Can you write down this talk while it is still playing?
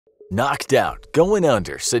Knocked out, going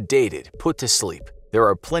under, sedated, put to sleep. There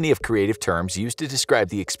are plenty of creative terms used to describe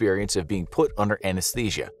the experience of being put under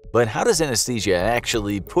anesthesia. But how does anesthesia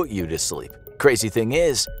actually put you to sleep? Crazy thing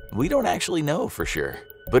is, we don't actually know for sure.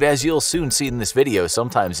 But as you'll soon see in this video,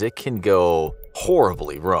 sometimes it can go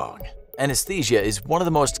horribly wrong. Anesthesia is one of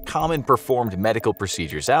the most common performed medical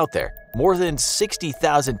procedures out there. More than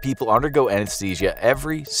 60,000 people undergo anesthesia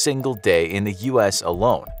every single day in the US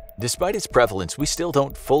alone. Despite its prevalence, we still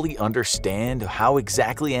don't fully understand how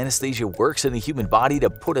exactly anesthesia works in the human body to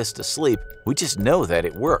put us to sleep. We just know that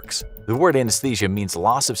it works. The word anesthesia means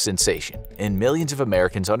loss of sensation, and millions of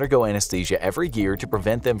Americans undergo anesthesia every year to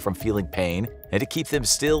prevent them from feeling pain and to keep them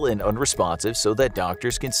still and unresponsive so that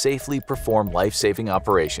doctors can safely perform life-saving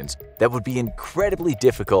operations that would be incredibly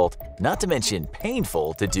difficult, not to mention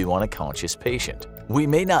painful, to do on a conscious patient. We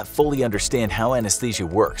may not fully understand how anesthesia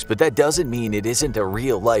works, but that doesn't mean it isn't a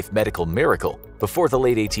real-life medical miracle. Before the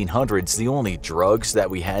late 1800s, the only drugs that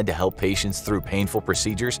we had to help patients through painful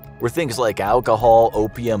procedures were things like alcohol,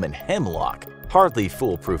 opium, and hemlock. Hardly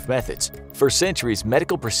foolproof methods. For centuries,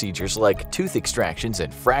 medical procedures like tooth extractions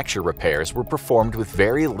and fracture repairs were performed with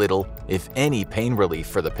very little, if any, pain relief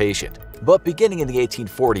for the patient. But beginning in the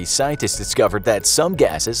 1840s, scientists discovered that some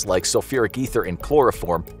gases, like sulfuric ether and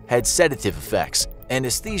chloroform, had sedative effects.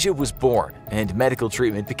 Anesthesia was born, and medical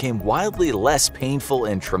treatment became wildly less painful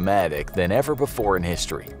and traumatic than ever before in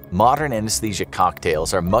history. Modern anesthesia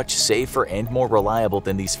cocktails are much safer and more reliable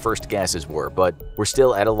than these first gases were, but we're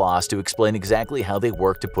still at a loss to explain exactly how they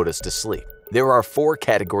work to put us to sleep. There are 4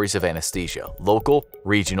 categories of anesthesia: local,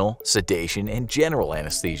 regional, sedation, and general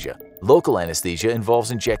anesthesia. Local anesthesia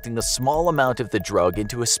involves injecting a small amount of the drug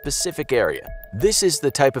into a specific area. This is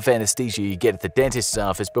the type of anesthesia you get at the dentist's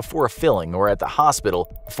office before a filling or at the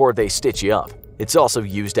hospital before they stitch you up. It's also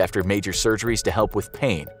used after major surgeries to help with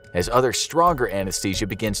pain, as other stronger anesthesia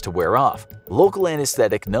begins to wear off. Local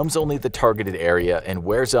anesthetic numbs only the targeted area and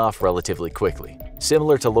wears off relatively quickly.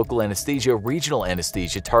 Similar to local anesthesia, regional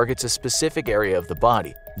anesthesia targets a specific area of the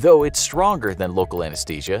body, though it's stronger than local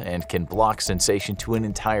anesthesia and can block sensation to an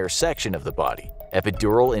entire section of the body.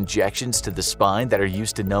 Epidural injections to the spine that are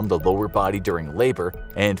used to numb the lower body during labor,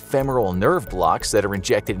 and femoral nerve blocks that are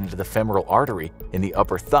injected into the femoral artery in the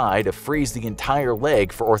upper thigh to freeze the entire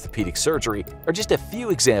leg for orthopedic surgery are just a few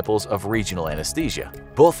examples of regional anesthesia.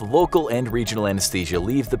 Both local and regional anesthesia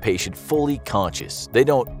leave the patient fully conscious. They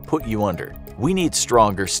don't put you under. We need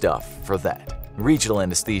stronger stuff for that. Regional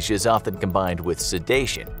anesthesia is often combined with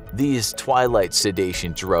sedation. These twilight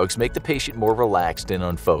sedation drugs make the patient more relaxed and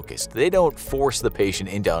unfocused. They don't force the patient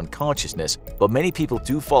into unconsciousness, but many people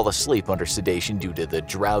do fall asleep under sedation due to the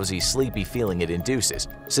drowsy, sleepy feeling it induces.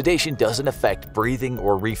 Sedation doesn't affect breathing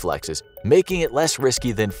or reflexes, making it less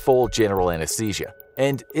risky than full general anesthesia.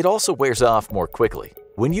 And it also wears off more quickly.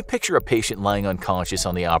 When you picture a patient lying unconscious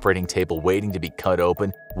on the operating table waiting to be cut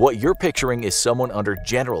open, what you're picturing is someone under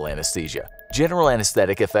general anesthesia. General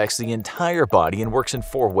anesthetic affects the entire body and works in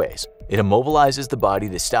 4 ways. It immobilizes the body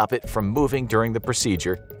to stop it from moving during the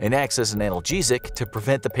procedure and acts as an analgesic to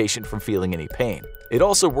prevent the patient from feeling any pain. It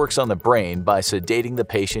also works on the brain by sedating the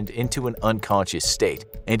patient into an unconscious state,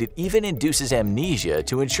 and it even induces amnesia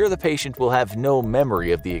to ensure the patient will have no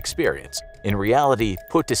memory of the experience. In reality,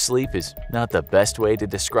 put to sleep is not the best way to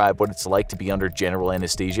describe what it's like to be under general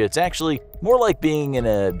anesthesia. It's actually more like being in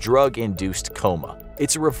a drug-induced coma.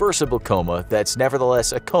 It's a reversible coma that's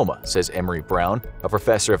nevertheless a coma, says Emory Brown, a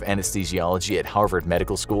professor of anesthesiology at Harvard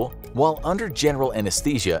Medical School. While under general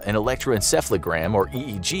anesthesia, an electroencephalogram or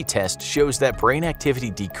EEG test shows that brain activity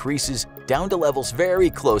decreases down to levels very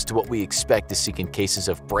close to what we expect to see in cases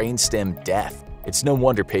of brainstem death. It's no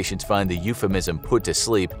wonder patients find the euphemism "put to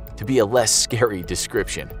sleep" to be a less scary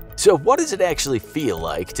description. So what does it actually feel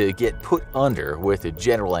like to get put under with a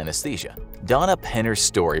general anesthesia? Donna Penner's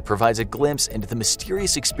story provides a glimpse into the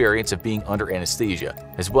mysterious experience of being under anesthesia,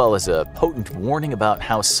 as well as a potent warning about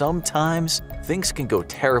how sometimes things can go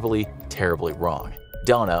terribly, terribly wrong.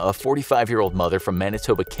 Donna, a 45-year-old mother from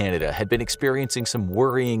Manitoba, Canada, had been experiencing some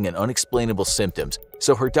worrying and unexplainable symptoms,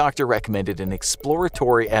 so her doctor recommended an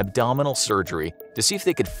exploratory abdominal surgery to see if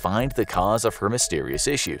they could find the cause of her mysterious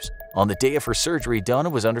issues. On the day of her surgery, Donna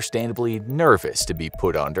was understandably nervous to be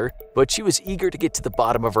put under, but she was eager to get to the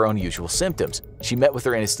bottom of her unusual symptoms. She met with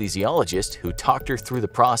her anesthesiologist, who talked her through the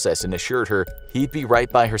process and assured her he'd be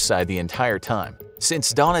right by her side the entire time.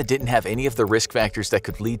 Since Donna didn't have any of the risk factors that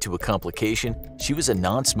could lead to a complication, she was a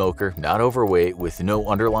non-smoker, not overweight, with no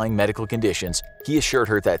underlying medical conditions, he assured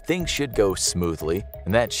her that things should go smoothly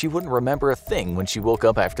and that she wouldn't remember a thing when she woke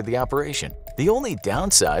up after the operation. The only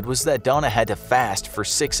downside was that Donna had to fast for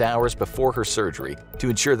 6 hours before her surgery to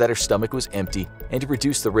ensure that her stomach was empty and to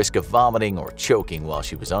reduce the risk of vomiting or choking while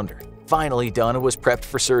she was under. Finally, Donna was prepped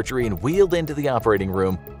for surgery and wheeled into the operating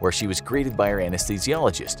room, where she was greeted by her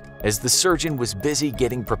anesthesiologist. As the surgeon was busy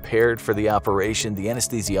getting prepared for the operation, the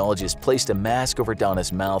anesthesiologist placed a mask over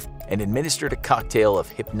Donna's mouth and administered a cocktail of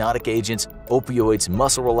hypnotic agents, opioids,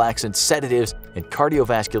 muscle relaxants, sedatives, and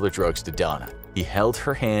cardiovascular drugs to Donna. He held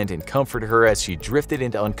her hand and comforted her as she drifted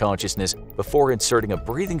into unconsciousness before inserting a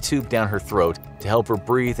breathing tube down her throat to help her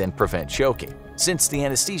breathe and prevent choking. Since the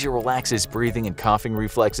anesthesia relaxes breathing and coughing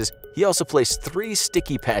reflexes, he also placed 3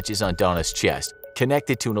 sticky patches on Donna's chest,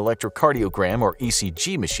 connected to an electrocardiogram or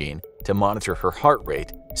ECG machine to monitor her heart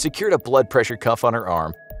rate, secured a blood pressure cuff on her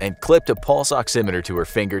arm, and clipped a pulse oximeter to her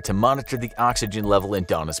finger to monitor the oxygen level in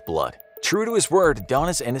Donna's blood. True to his word,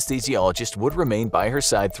 Donna's anesthesiologist would remain by her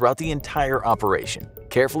side throughout the entire operation,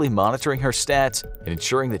 carefully monitoring her stats and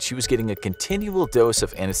ensuring that she was getting a continual dose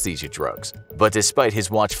of anesthesia drugs. But despite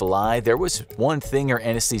his watchful eye, there was one thing her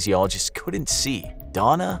anesthesiologist couldn't see.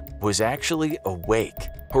 Donna was actually awake.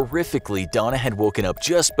 Horrifically, Donna had woken up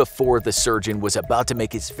just before the surgeon was about to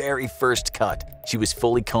make his very first cut. She was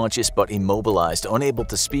fully conscious but immobilized, unable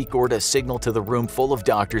to speak or to signal to the room full of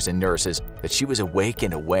doctors and nurses that she was awake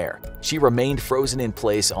and aware. She remained frozen in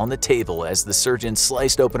place on the table as the surgeon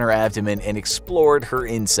sliced open her abdomen and explored her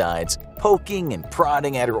insides, poking and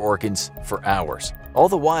prodding at her organs for hours. All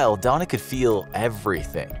the while, Donna could feel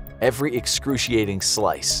everything. Every excruciating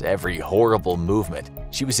slice, every horrible movement.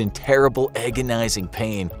 She was in terrible, agonizing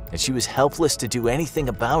pain, and she was helpless to do anything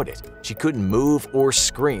about it. She couldn't move or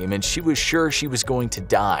scream, and she was sure she was going to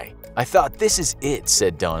die. "I thought, this is it,"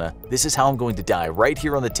 said Donna. "This is how I'm going to die, right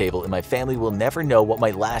here on the table, and my family will never know what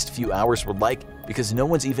my last few hours were like because no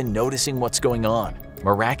one's even noticing what's going on."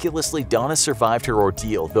 Miraculously, Donna survived her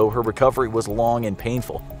ordeal, though her recovery was long and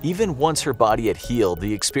painful. Even once her body had healed,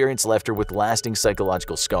 the experience left her with lasting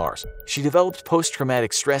psychological scars. She developed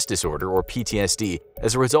post-traumatic stress disorder, or PTSD,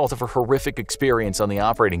 as a result of her horrific experience on the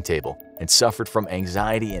operating table, and suffered from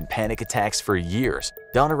anxiety and panic attacks for years.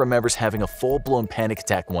 Donna remembers having a full-blown panic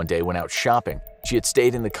attack one day when out shopping. She had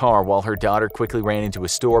stayed in the car while her daughter quickly ran into a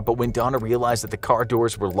store, but when Donna realized that the car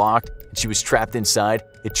doors were locked and she was trapped inside,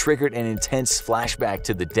 it triggered an intense flashback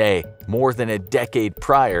to the day, more than a decade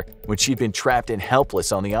prior, when she'd been trapped and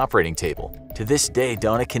helpless on the operating table. To this day,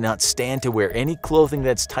 Donna cannot stand to wear any clothing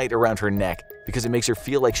that's tight around her neck because it makes her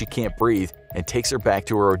feel like she can't breathe and takes her back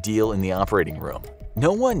to her ordeal in the operating room.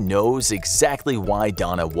 No one knows exactly why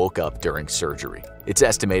Donna woke up during surgery. It's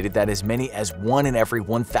estimated that as many as 1 in every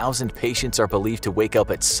 1,000 patients are believed to wake up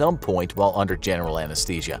at some point while under general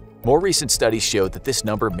anesthesia. More recent studies show that this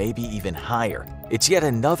number may be even higher. It's yet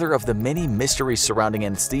another of the many mysteries surrounding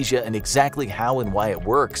anesthesia and exactly how and why it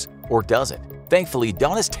works, or doesn't. Thankfully,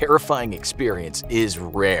 Donna's terrifying experience is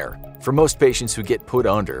rare. For most patients who get put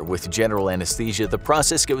under with general anesthesia, the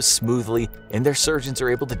process goes smoothly and their surgeons are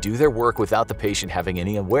able to do their work without the patient having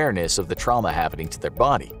any awareness of the trauma happening to their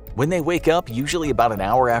body. When they wake up, usually about an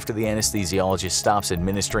hour after the anesthesiologist stops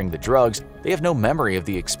administering the drugs, they have no memory of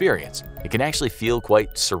the experience. It can actually feel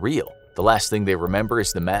quite surreal. The last thing they remember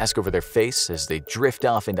is the mask over their face as they drift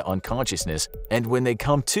off into unconsciousness, and when they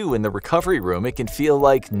come to in the recovery room, it can feel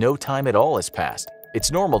like no time at all has passed.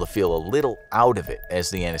 It's normal to feel a little out of it as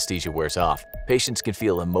the anesthesia wears off. Patients can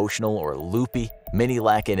feel emotional or loopy, many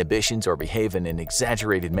lack inhibitions or behave in an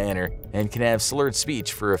exaggerated manner, and can have slurred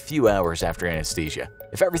speech for a few hours after anesthesia.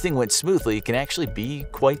 If everything went smoothly, it can actually be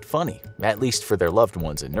quite funny, at least for their loved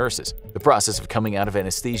ones and nurses. The process of coming out of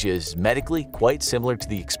anesthesia is medically quite similar to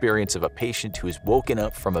the experience of a patient who is woken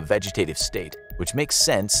up from a vegetative state, which makes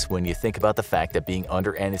sense when you think about the fact that being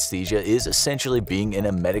under anesthesia is essentially being in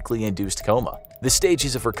a medically induced coma. The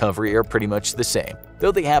stages of recovery are pretty much the same,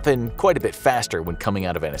 though they happen quite a bit faster when coming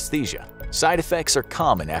out of anesthesia. Side effects are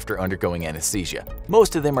common after undergoing anesthesia.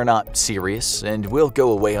 Most of them are not serious and will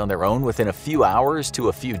go away on their own within a few hours to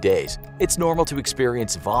a few days. It's normal to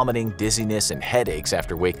experience vomiting, dizziness, and headaches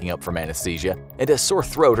after waking up from anesthesia, and a sore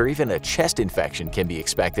throat or even a chest infection can be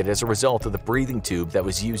expected as a result of the breathing tube that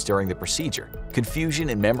was used during the procedure. Confusion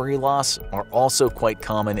and memory loss are also quite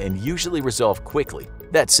common and usually resolve quickly.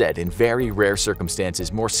 That said, in very rare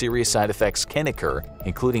circumstances, more serious side effects can occur,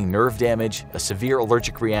 including nerve damage, a severe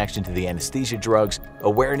allergic reaction to the anesthesia drugs,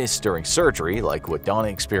 awareness during surgery, like what Donna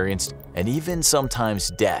experienced, and even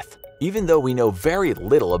sometimes death. Even though we know very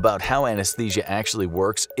little about how anesthesia actually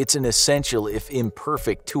works, it's an essential if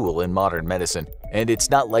imperfect tool in modern medicine, and it's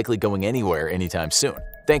not likely going anywhere anytime soon.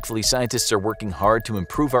 Thankfully, scientists are working hard to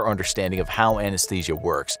improve our understanding of how anesthesia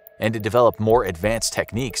works and to develop more advanced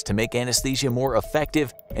techniques to make anesthesia more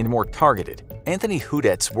effective and more targeted. Anthony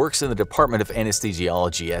Hudetz works in the Department of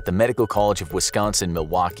Anesthesiology at the Medical College of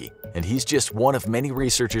Wisconsin-Milwaukee, and he's just one of many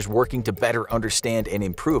researchers working to better understand and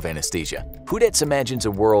improve anesthesia. Hudetz imagines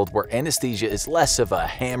a world where anesthesia is less of a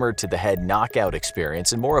hammer-to-the-head knockout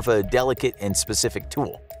experience and more of a delicate and specific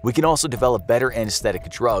tool. We can also develop better anesthetic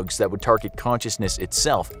drugs that would target consciousness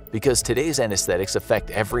itself because today's anesthetics affect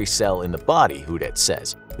every cell in the body, Hudetz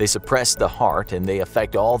says. They suppress the heart and they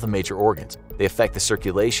affect all the major organs. They affect the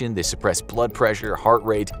circulation, they suppress blood pressure, heart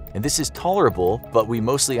rate, and this is tolerable, but we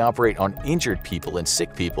mostly operate on injured people and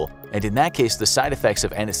sick people, and in that case the side effects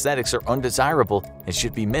of anesthetics are undesirable and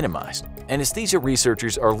should be minimized. Anesthesia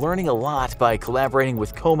researchers are learning a lot by collaborating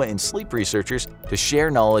with coma and sleep researchers to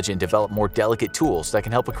share knowledge and develop more delicate tools that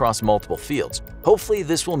can help across multiple fields. Hopefully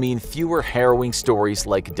this will mean fewer harrowing stories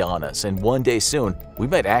like Donna's, and one day soon we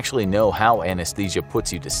might actually know how anesthesia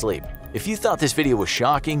puts you to sleep. If you thought this video was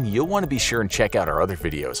shocking, you'll want to be sure and check out our other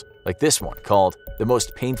videos, like this one called "The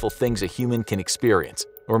Most Painful Things a Human Can Experience,"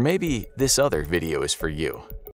 or maybe this other video is for you.